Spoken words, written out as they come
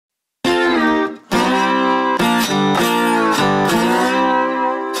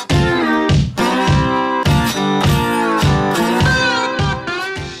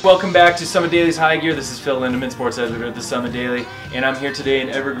welcome back to Summit Daily's High Gear. This is Phil Lindeman, sports editor at the Summit Daily, and I'm here today in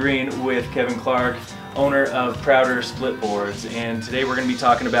Evergreen with Kevin Clark, owner of Prowder Splitboards. And today we're going to be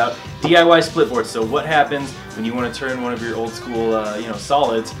talking about DIY splitboards. So what happens when you want to turn one of your old school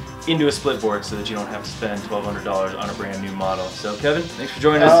solids into a splitboard so that you don't have to spend $1,200 on a brand new model. So Kevin, thanks for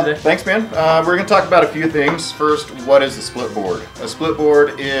joining us today. Thanks, man. We're going to talk about a few things. First, what is a splitboard? A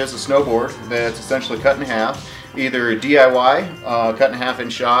splitboard is a snowboard that's essentially cut in half. Either DIY, cut in half in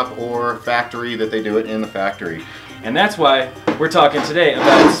shop, or factory that they do it in the factory. And that's why we're talking today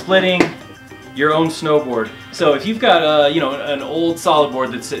about splitting your own snowboard. So if you've got an old solid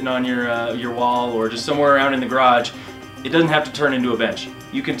board that's sitting on your wall or just somewhere around in the garage, it doesn't have to turn into a bench.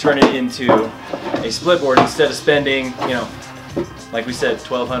 You can turn it into a splitboard instead of spending, like we said,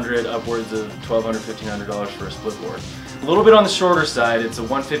 $1,200, upwards of $1,200, $1,500 for a splitboard. A little bit on the shorter side. It's a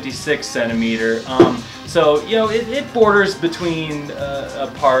 156 centimeter. So it borders between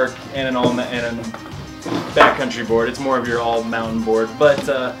a park and a backcountry board. It's more of your all mountain board,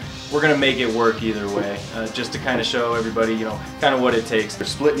 but we're gonna make it work either way, just to kind of show everybody, kind of what it takes. You're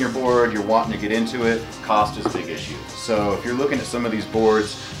splitting your board, you're wanting to get into it, cost is a big issue. So if you're looking at some of these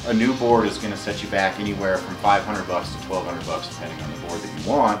boards, a new board is going to set you back anywhere from $500 to $1,200 depending on the board that you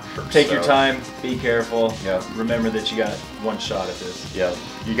want. Take your time, be careful. Yeah. Remember that you got one shot at this. Yeah,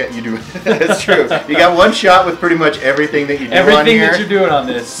 you do. That's true. You got one shot with pretty much everything that you do on here. Everything that you're doing on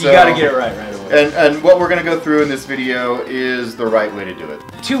this, you got to get it right away. And what we're going to go through in this video is the right way to do it.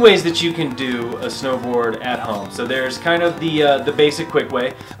 Two ways that you can do a snowboard at home. So there's kind of the basic quick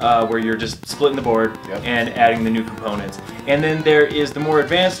way where you're just splitting the board and adding the new components. And then there is the more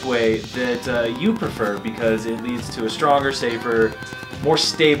advanced way that you prefer because it leads to a stronger, safer, more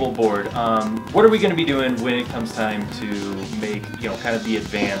stable board. What are we going to be doing when it comes time to make, kind of the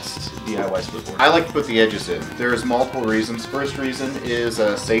advanced DIY splitboard? I like to put the edges in. There's multiple reasons. First reason is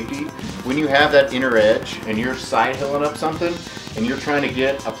safety. When you have that inner edge and you're side hilling up something and you're trying to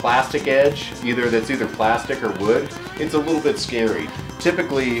get a plastic edge, that's either plastic or wood, it's a little bit scary.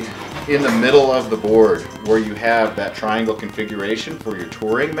 Typically, in the middle of the board where you have that triangle configuration for your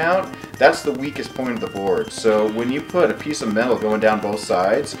touring mount, that's the weakest point of the board. So when you put a piece of metal going down both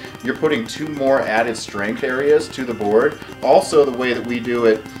sides, you're putting two more added strength areas to the board. Also, the way that we do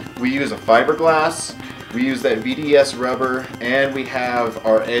it, we use a fiberglass, we use that VDS rubber, and we have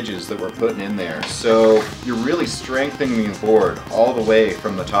our edges that we're putting in there. So you're really strengthening the board all the way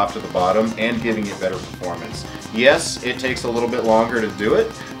from the top to the bottom and giving it better performance. Yes, it takes a little bit longer to do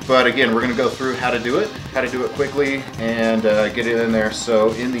it, but again, we're going to go through how to do it quickly, and get it in there.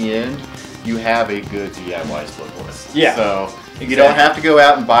 So in the end, you have a good DIY splitboard. Yeah. So exactly. You don't have to go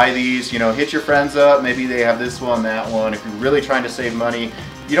out and buy these. Hit your friends up. Maybe they have this one, that one. If you're really trying to save money,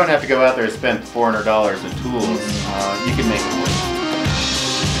 you don't have to go out there and spend $400 in tools. You can make it work.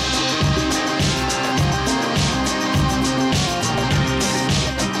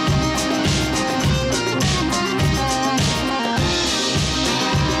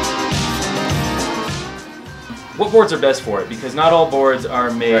 What boards are best for it? Because not all boards are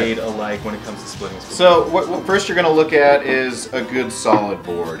made alike when it comes to splitting. So what first you're going to look at is a good solid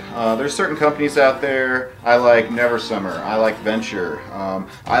board. There's certain companies out there. I like Never Summer. I like Venture.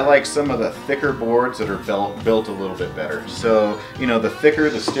 I like some of the thicker boards that are built a little bit better. So the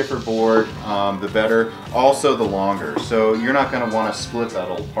thicker, the stiffer board, the better. Also the longer. So you're not going to want to split that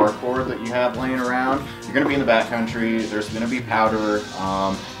old park board that you have laying around. You're going to be in the backcountry. There's going to be powder.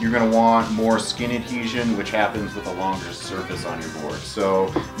 You're going to want more skin adhesion, which happens with a longer surface on your board.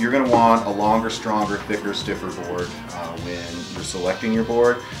 So you're going to want a longer, stronger, thicker, stiffer board when you're selecting your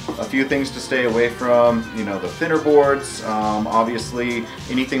board. A few things to stay away from, the thinner boards. Obviously,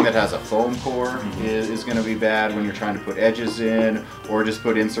 anything that has a foam core is going to be bad when you're trying to put edges in or just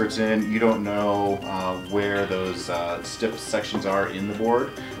put inserts in. You don't know where those stiff sections are in the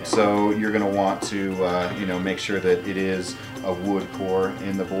board. Yeah. So you're going to want to make sure that it is a wood core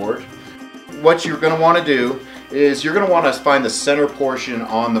in the board. What you're going to want to do is you're going to want to find the center portion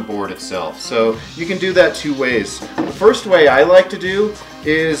on the board itself. So you can do that two ways. The first way I like to do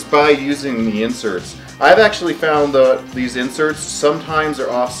is by using the inserts. I've actually found that these inserts sometimes are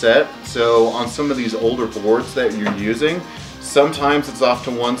offset. So on some of these older boards that you're using, sometimes it's off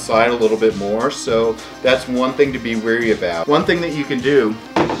to one side a little bit more. So that's one thing to be wary about. One thing that you can do,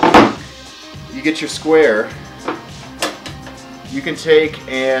 you get your square, you can take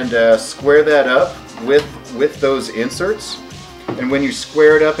and square that up with those inserts, and when you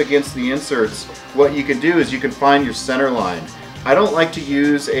square it up against the inserts, what you can do is you can find your center line. I don't like to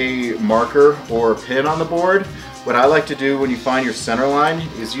use a marker or a pin on the board. What I like to do when you find your center line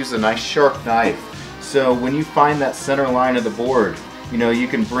is use a nice sharp knife. So when you find that center line of the board, You know, you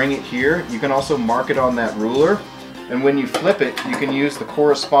can bring it here. You can also mark it on that ruler. And when you flip it, you can use the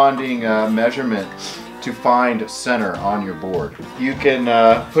corresponding measurement to find center on your board. You can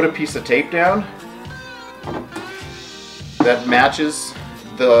put a piece of tape down that matches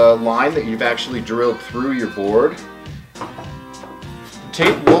the line that you've actually drilled through your board.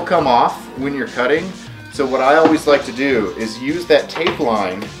 Tape will come off when you're cutting, so what I always like to do is use that tape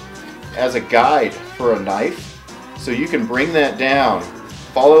line as a guide for a knife. So you can bring that down,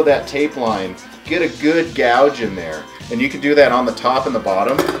 follow that tape line, get a good gouge in there, and you can do that on the top and the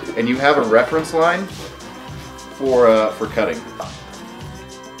bottom, and you have a reference line for cutting.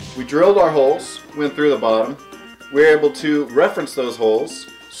 We drilled our holes, went through the bottom. We were able to reference those holes,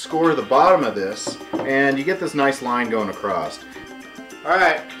 score the bottom of this, and you get this nice line going across. All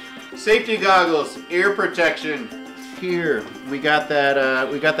right, safety goggles, ear protection. Here we got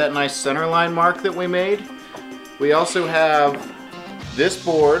that nice center line mark that we made. We also have this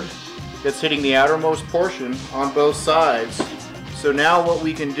board that's hitting the outermost portion on both sides. So now what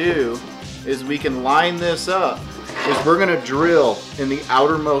we can do is we can line this up. Is we're going to drill in the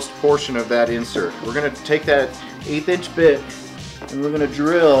outermost portion of that insert. We're going to take that 1/8 inch bit and we're going to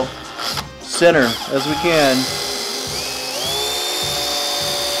drill center as we can.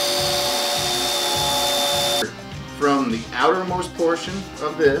 From the outermost portion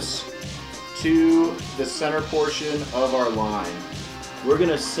of this to the center portion of our line. We're going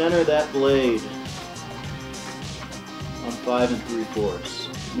to center that blade on 5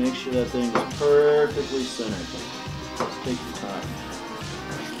 3/4. Make sure that thing is perfectly centered. Let's take your time.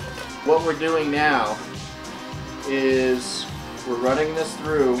 What we're doing now is we're running this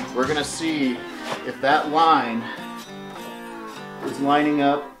through. We're going to see if that line is lining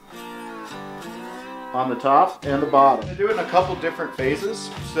up on the top and the bottom. I'm going to do it in a couple different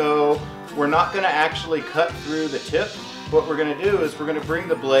phases, so we're not going to actually cut through the tip. What we're going to do is we're going to bring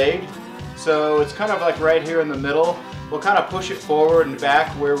the blade, so it's kind of like right here in the middle. We'll kind of push it forward and back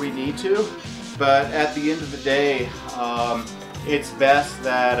where we need to, but at the end of the day, it's best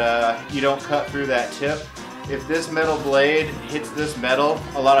that you don't cut through that tip. If this metal blade hits this metal,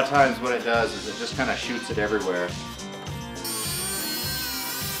 a lot of times what it does is it just kind of shoots it everywhere.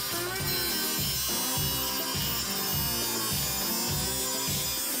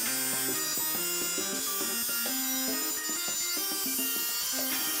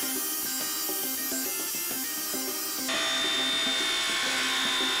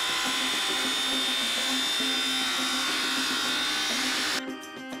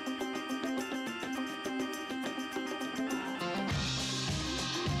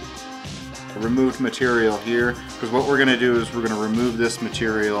 Removed material here, because what we're going to do is we're going to remove this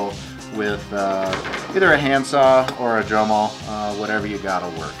material with either a handsaw or a Dremel, whatever you got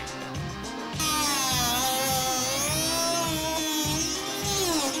to work.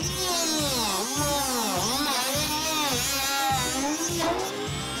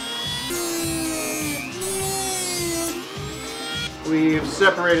 We've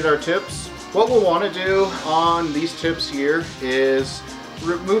separated our tips. What we'll want to do on these tips here is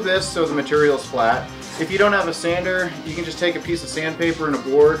remove this so the material is flat. If you don't have a sander, you can just take a piece of sandpaper and a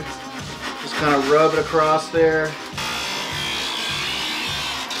board, just kind of rub it across there.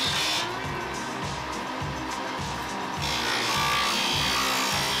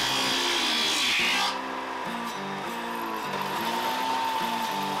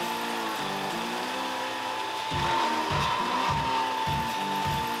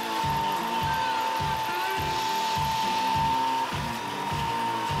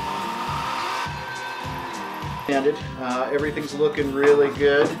 Everything's looking really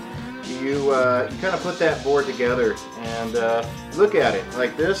good. You kind of put that board together and look at it.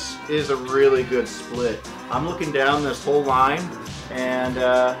 Like, this is a really good split. I'm looking down this whole line and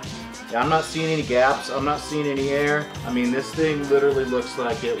I'm not seeing any gaps. I'm not seeing any air. I mean, this thing literally looks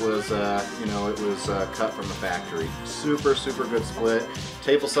like it was, cut from the factory. Super, super good split.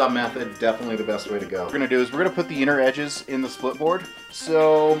 Table saw method, definitely the best way to go. What we're going to do is we're going to put the inner edges in the split board.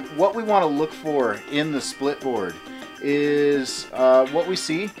 So what we want to look for in the split board is what we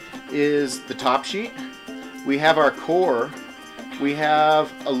see is the top sheet. We have our core. We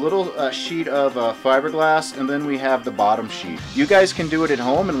have a little sheet of fiberglass, and then we have the bottom sheet. You guys can do it at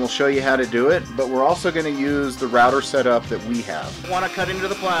home and we'll show you how to do it, but we're also going to use the router setup that we have. You want to cut into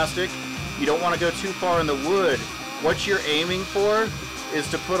the plastic. You don't want to go too far in the wood. What you're aiming for is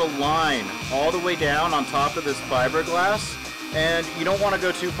to put a line all the way down on top of this fiberglass, and you don't want to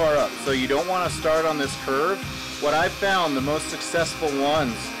go too far up. So you don't want to start on this curve. What I've found, the most successful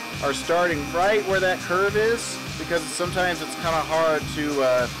ones are starting right where that curve is, because sometimes it's kind of hard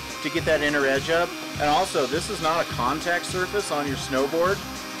to get that inner edge up. And also, this is not a contact surface on your snowboard,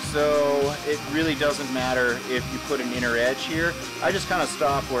 so it really doesn't matter if you put an inner edge here. I just kind of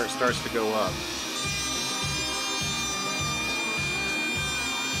stop where it starts to go up.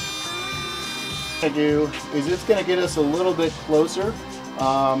 What I do is it's going to get us a little bit closer,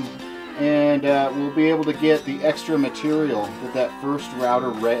 and we'll be able to get the extra material that that first router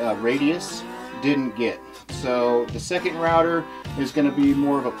radius didn't get. So the second router is going to be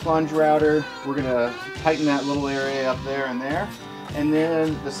more of a plunge router. We're going to tighten that little area up there and there. And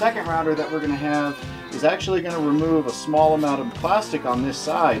then the second router that we're going to have is actually going to remove a small amount of plastic on this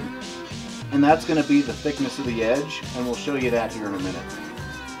side. And that's going to be the thickness of the edge. And we'll show you that here in a minute.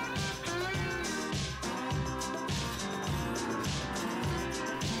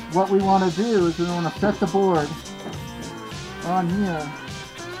 What we want to do is we want to set the board on here.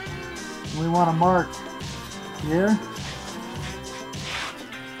 We want to mark here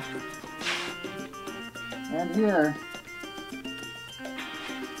and here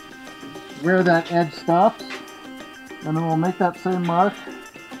where that edge stops, and then we'll make that same mark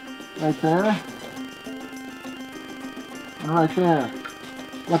right there and right there.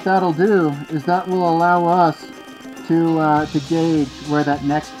 What that'll do is that will allow us to gauge where that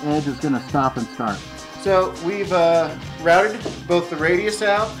next edge is going to stop and start. So we've routed both the radius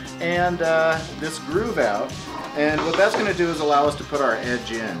out and this groove out, and what that's going to do is allow us to put our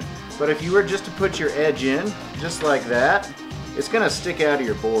edge in. But if you were just to put your edge in, just like that, it's going to stick out of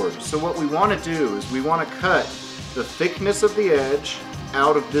your board. So what we want to do is we want to cut the thickness of the edge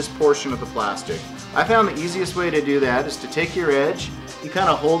out of this portion of the plastic. I found the easiest way to do that is to take your edge, you kind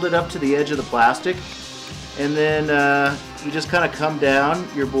of hold it up to the edge of the plastic, and then you just kind of come down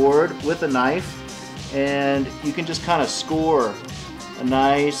your board with a knife, and you can just kind of score a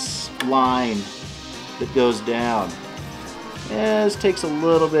nice line that goes down. And this takes a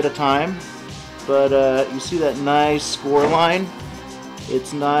little bit of time, but you see that nice score line?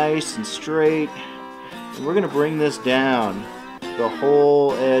 It's nice and straight, and we're going to bring this down the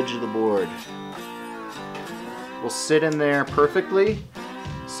whole edge of the board. We'll sit in there perfectly,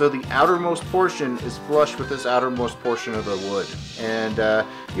 so the outermost portion is flush with this outermost portion of the wood. And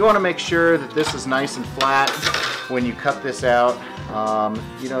you want to make sure that this is nice and flat when you cut this out.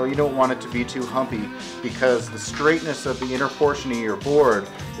 You know, you don't want it to be too humpy, because the straightness of the inner portion of your board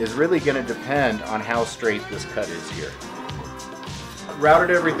is really going to depend on how straight this cut is here.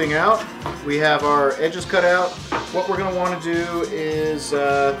 Routed everything out. We have our edges cut out. What we're going to want to do is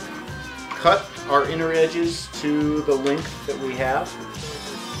cut our inner edges to the length that we have.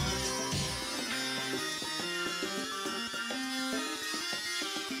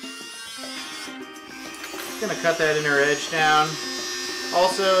 Going to cut that inner edge down.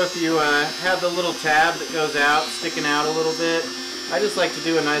 Also, if you have the little tab that goes out, sticking out a little bit, I just like to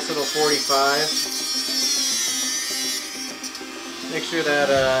do a nice little 45. Make sure that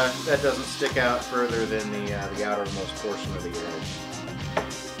that doesn't stick out further than the outermost portion of the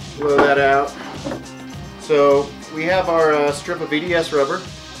edge. Blow that out. So we have our strip of VDS rubber.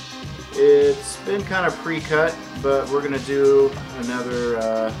 It's been kind of pre-cut, but we're going to do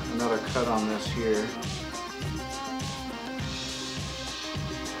another cut on this here.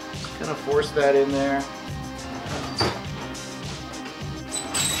 Kind of force that in there.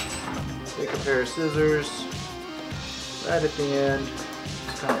 Take a pair of scissors right at the end.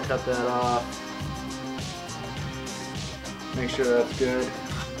 Just kind of cut that off. Make sure that's good.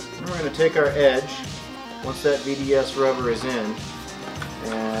 And we're going to take our edge once that VDS rubber is in,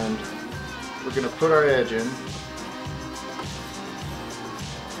 and we're going to put our edge in.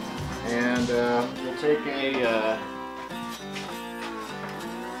 And we'll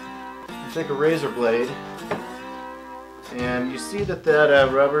take a razor blade, and you see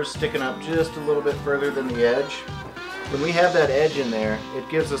that rubber's sticking up just a little bit further than the edge. When we have that edge in there, it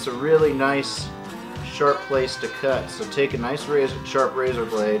gives us a really nice sharp place to cut. So take a nice sharp razor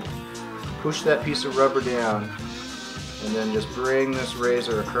blade, push that piece of rubber down, and then just bring this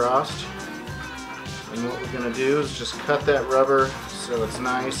razor across. And what we're going to do is just cut that rubber so it's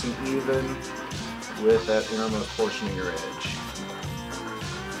nice and even with that innermost portion of your edge.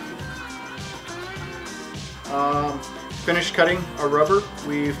 Finished cutting our rubber.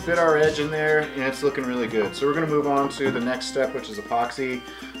 We fit our edge in there, and it's looking really good. So we're going to move on to the next step, which is epoxy.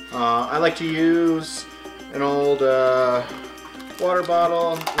 I like to use an old water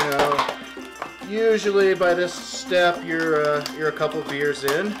bottle. You know, usually by this step you're a couple of beers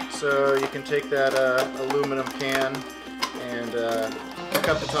in, so you can take that aluminum can and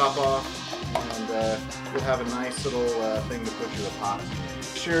cut the top off, and you'll have a nice little thing to put your epoxy in.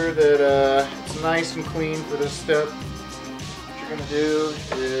 Make sure that it's nice and clean for this step. What you're we're going to do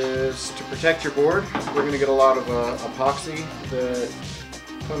is, to protect your board, we're going to get a lot of epoxy that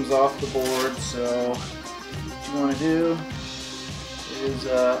comes off the board. So what you want to do is,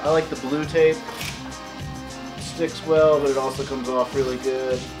 I like the blue tape. It sticks well, but it also comes off really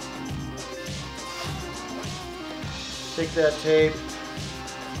good. Take that tape,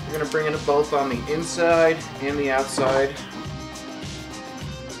 you're going to bring it both on the inside and the outside.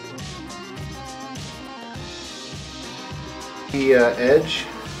 The edge,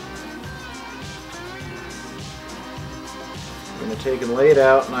 I'm going to take and lay it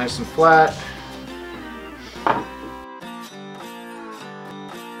out nice and flat.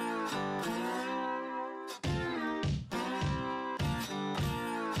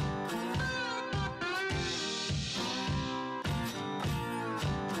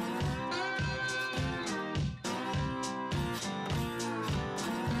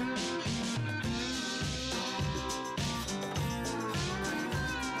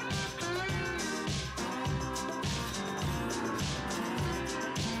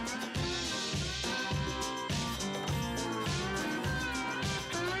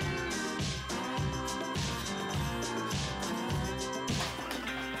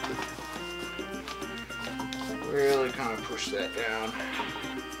 Really kind of push that down.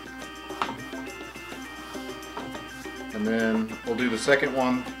 And then we'll do the second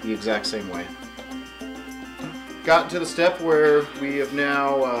one the exact same way. Gotten to the step where we have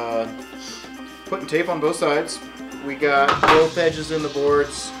now putting tape on both sides. We got both edges in the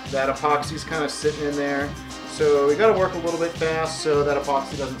boards. That epoxy's kind of sitting in there. So we got to work a little bit fast so that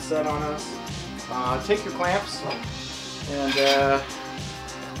epoxy doesn't set on us. Take your clamps and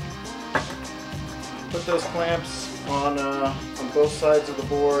put those clamps on both sides of the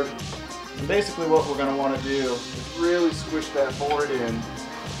board. And basically what we're going to want to do is really squish that board in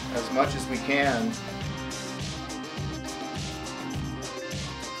as much as we can.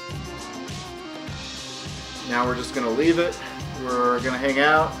 Now we're just going to leave it. We're going to hang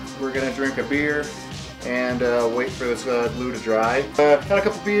out. We're going to drink a beer and wait for this glue to dry. Had a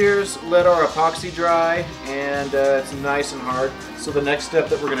couple beers, let our epoxy dry, and it's nice and hard. So the next step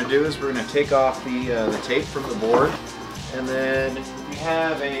that we're going to do is we're going to take off the tape from the board, and then if you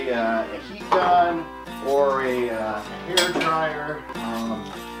have a heat gun or a hair dryer,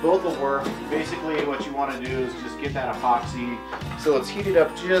 both will work. Basically what you want to do is just get that epoxy so it's heated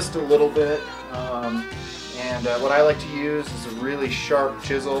up just a little bit. And what I like to use is a really sharp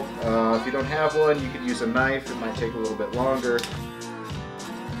chisel. If you don't have one, you could use a knife. It might take a little bit longer.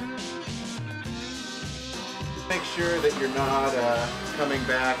 Make sure that you're not coming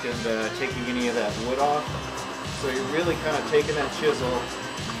back and taking any of that wood off. So you're really kind of taking that chisel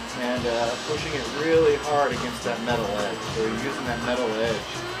and pushing it really hard against that metal edge. So you're using that metal edge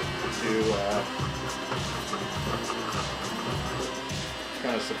to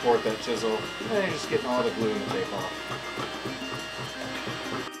kind of support that chisel, and you're just getting all the glue and the tape off.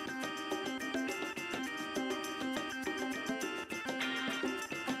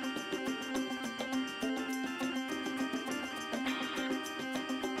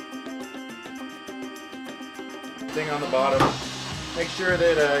 Thing on the bottom, make sure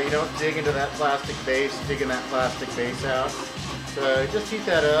that you don't dig into that plastic base, digging that plastic base out. So just heat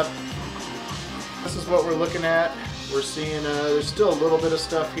that up. This is what we're looking at. We're seeing there's still a little bit of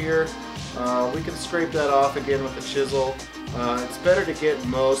stuff here. We can scrape that off again with a chisel. It's better to get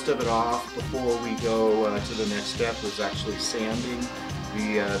most of it off before we go to the next step, which is actually sanding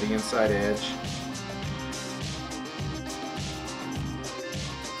the inside edge.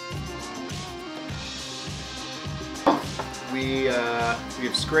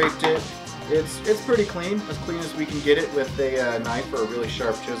 We've scraped it. It's pretty clean as we can get it with a knife or a really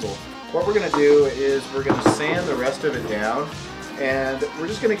sharp chisel. What we're going to do is we're going to sand the rest of it down, and we're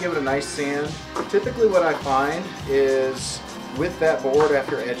just going to give it a nice sand. Typically what I find is with that board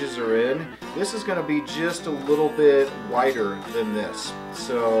after edges are in, this is going to be just a little bit whiter than this.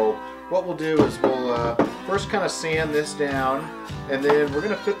 So what we'll do is we'll first kind of sand this down, and then we're going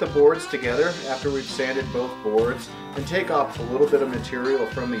to fit the boards together after we've sanded both boards and take off a little bit of material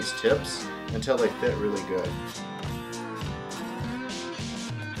from these tips until they fit really good.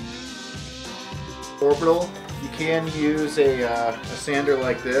 Orbital, you can use a sander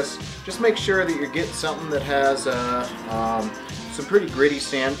like this. Just make sure that you're getting something that has some pretty gritty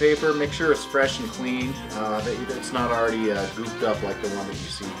sandpaper. Make sure it's fresh and clean, that it's not already gooped up like the one that you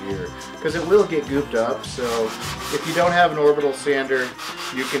see here, because it will get gooped up. So if you don't have an orbital sander,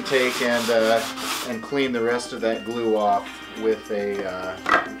 you can take and clean the rest of that glue off with a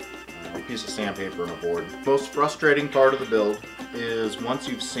piece of sandpaper on a board. Most frustrating part of the build is once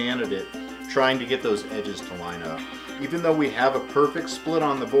you've sanded it, trying to get those edges to line up. Even though we have a perfect split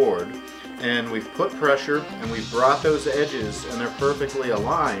on the board, and we've put pressure and we've brought those edges and they're perfectly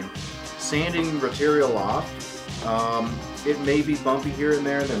aligned, sanding material off, it may be bumpy here and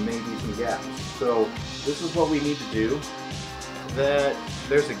there, and there may be some gaps. So this is what we need to do. That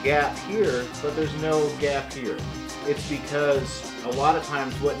there's a gap here, but there's no gap here. It's because a lot of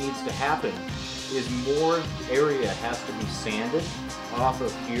times what needs to happen is more area has to be sanded off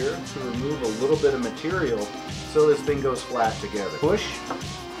of here to remove a little bit of material so this thing goes flat together. Push,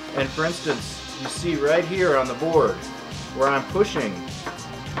 and for instance, you see right here on the board where I'm pushing,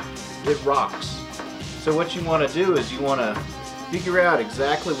 it rocks. So what you want to do is you want to figure out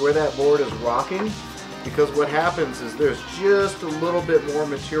exactly where that board is rocking, because what happens is there's just a little bit more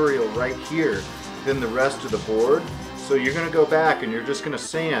material right here than the rest of the board. So you're going to go back and you're just going to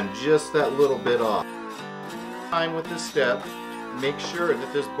sand just that little bit off. With this step, make sure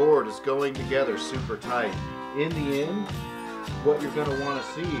that this board is going together super tight. In the end, what you're going to want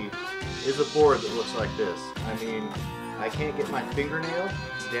to see is a board that looks like this. I mean, I can't get my fingernail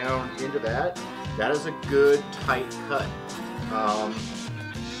down into that. That is a good tight cut.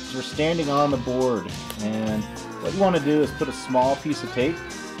 We're standing on the board, and what you want to do is put a small piece of tape.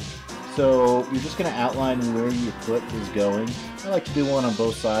 So you're just going to outline where your foot is going. I like to do one on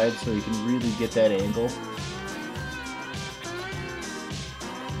both sides so you can really get that angle.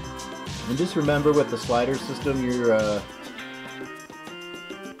 And just remember, with the slider system, you're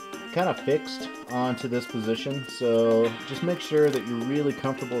kind of fixed onto this position. So just make sure that you're really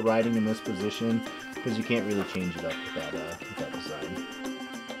comfortable riding in this position, because you can't really change it up with that design.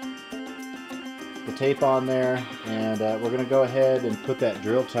 The tape on there, and we're going to go ahead and put that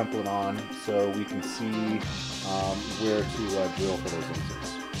drill template on so we can see where to drill for those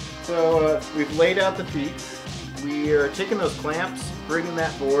inserts. So we've laid out the feet. We are taking those clamps, bringing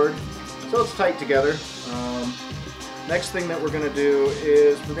that board so it's tight together. Next thing that we're going to do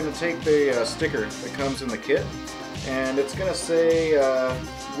is we're going to take the sticker that comes in the kit, and it's going to say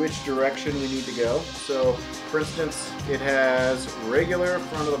which direction we need to go. So for instance, it has regular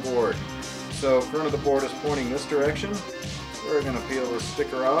front of the board. So front of the board is pointing this direction. We're going to peel the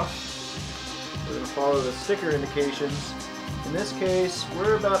sticker off. We're going to follow the sticker indications. In this case,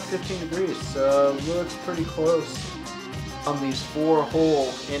 we're about 15 degrees, so looks pretty close. On these 4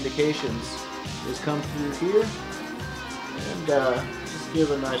 hole indications is come through here, and just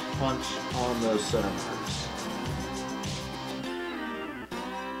give a nice punch on those center marks.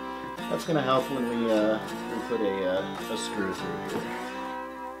 That's going to help when we put a screw through here.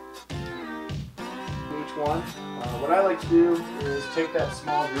 Each one. What I like to do is take that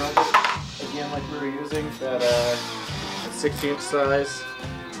small drill bit, again like we were using, that 1/16 size,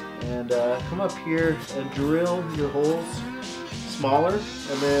 and come up here and drill your holes smaller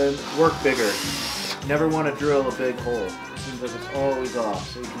and then work bigger. You never want to drill a big hole. It seems like it's always off.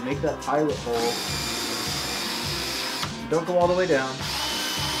 So you can make that pilot hole. Don't go all the way down.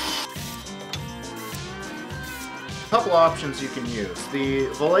 Couple options you can use. The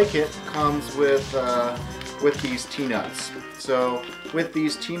Volet kit comes with these T-nuts. So with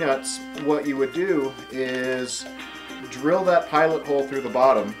these T-nuts, what you would do is drill that pilot hole through the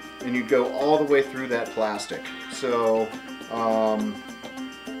bottom, and you go all the way through that plastic. So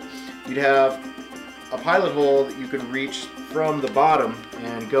you'd have a pilot hole that you could reach from the bottom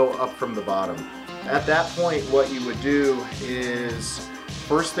and go up from the bottom. At that point, what you would do is,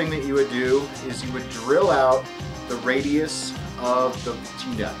 first thing that you would do is you would drill out the radius of the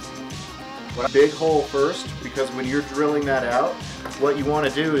T-nut. A big hole first, because when you're drilling that out, what you want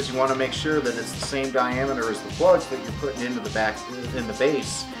to do is you want to make sure that it's the same diameter as the plugs that you're putting into the back, in the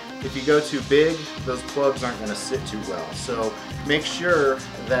base. If you go too big, those plugs aren't going to sit too well. So make sure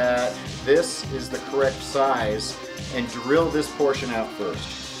that this is the correct size and drill this portion out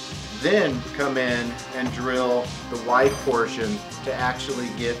first. Then come in and drill the wide portion to actually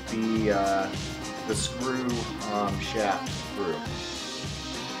get the screw shaft through.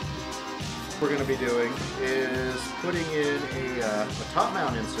 What we're going to be doing is putting in a top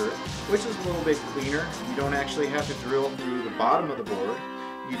mount insert, which is a little bit cleaner. You don't actually have to drill through the bottom of the board.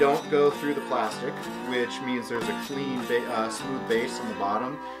 You don't go through the plastic, which means there's a clean, smooth base on the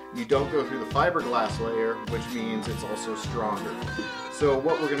bottom. You don't go through the fiberglass layer, which means it's also stronger. So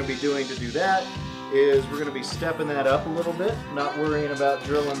what we're going to be doing to do that is we're going to be stepping that up a little bit, not worrying about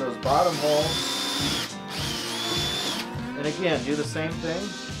drilling those bottom holes. And again, do the same thing,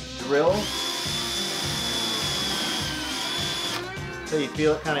 drill, so you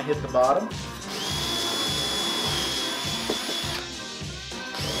feel it kind of hit the bottom.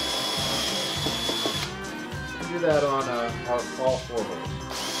 Do that on all 4 holes.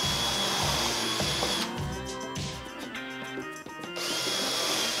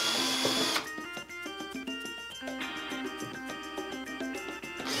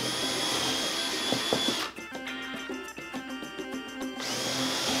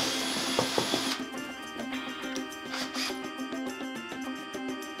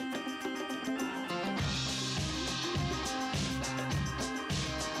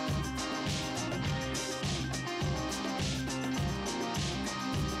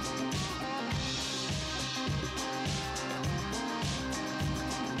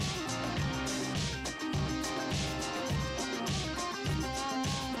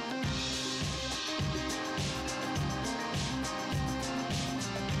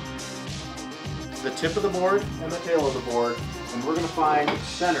 the tip of the board and the tail of the board, and we're going to find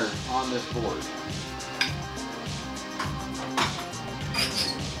center on this board.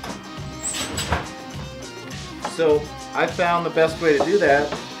 So I found the best way to do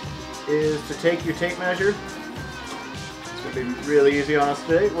that is to take your tape measure. It's going to be really easy on us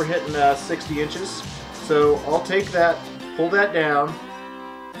today. We're hitting 60 inches. So I'll take that, pull that down,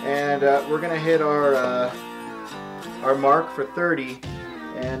 and we're going to hit our mark for 30.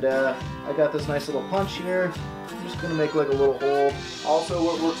 And I got this nice little punch here. I'm just going to make like a little hole. Also,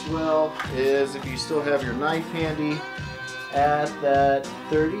 what works well is if you still have your knife handy at that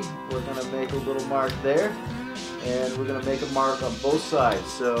 30, we're going to make a little mark there. And we're going to make a mark on both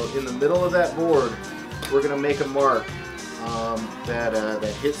sides. So in the middle of that board, we're going to make a mark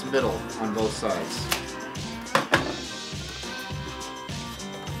that hits middle on both sides.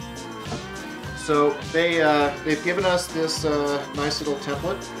 So they've given us this nice little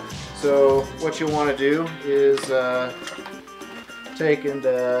template. So what you want to do is take and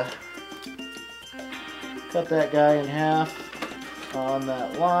cut that guy in half on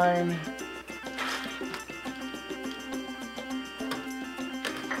that line.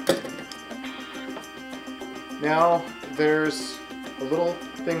 Now there's a little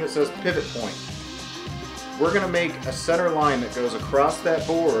thing that says pivot point. We're going to make a center line that goes across that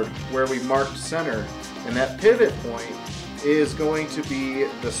board where we marked center, and that pivot point is going to be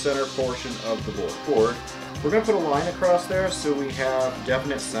the center portion of the board. We're going to put a line across there so we have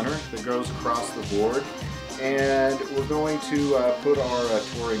definite center that goes across the board, and we're going to put our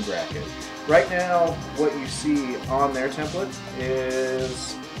touring bracket. Right now what you see on their template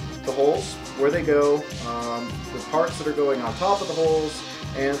is the holes, where they go, the parts that are going on top of the holes,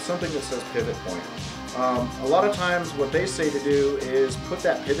 and something that says pivot point. A lot of times what they say to do is put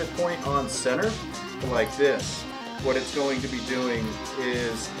that pivot point on center like this. What it's going to be doing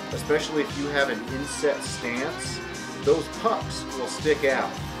is, especially if you have an inset stance, those pucks will stick out.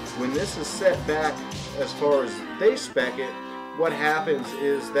 When this is set back as far as they spec it, what happens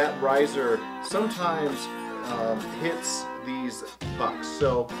is that riser sometimes hits these pucks.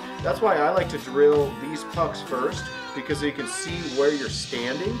 So that's why I like to drill these pucks first, because you can see where you're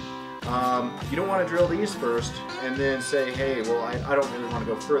standing. You don't want to drill these first and then say, hey, well, I don't really want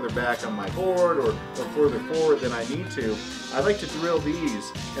to go further back on my board or further forward than I need to. I like to drill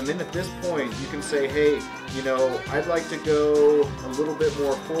these, and then at this point you can say, hey, you know, I'd like to go a little bit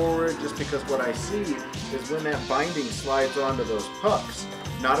more forward, just because what I see is when that binding slides onto those pucks,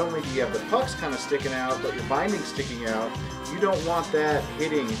 not only do you have the pucks kind of sticking out, but your binding sticking out. You don't want that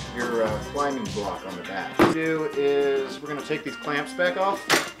hitting your climbing block on the back. What we do is we're going to take these clamps back off.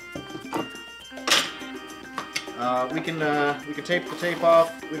 We can tape the tape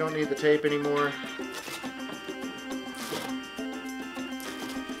off. We don't need the tape anymore.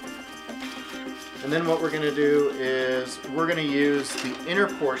 And then what we're going to do is we're going to use the inner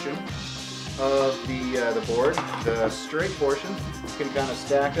portion of the board, the straight portion. You can kind of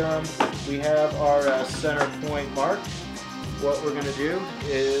stack them. We have our center point marked. What we're going to do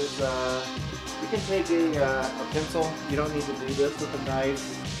is we can take a pencil. You don't need to do this with a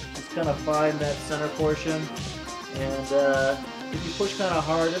knife. Just kind of find that center portion, and if you push kind of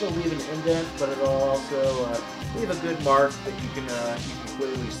hard, it'll leave an indent, but it'll also leave a good mark that you can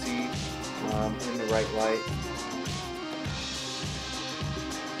clearly see in the right light.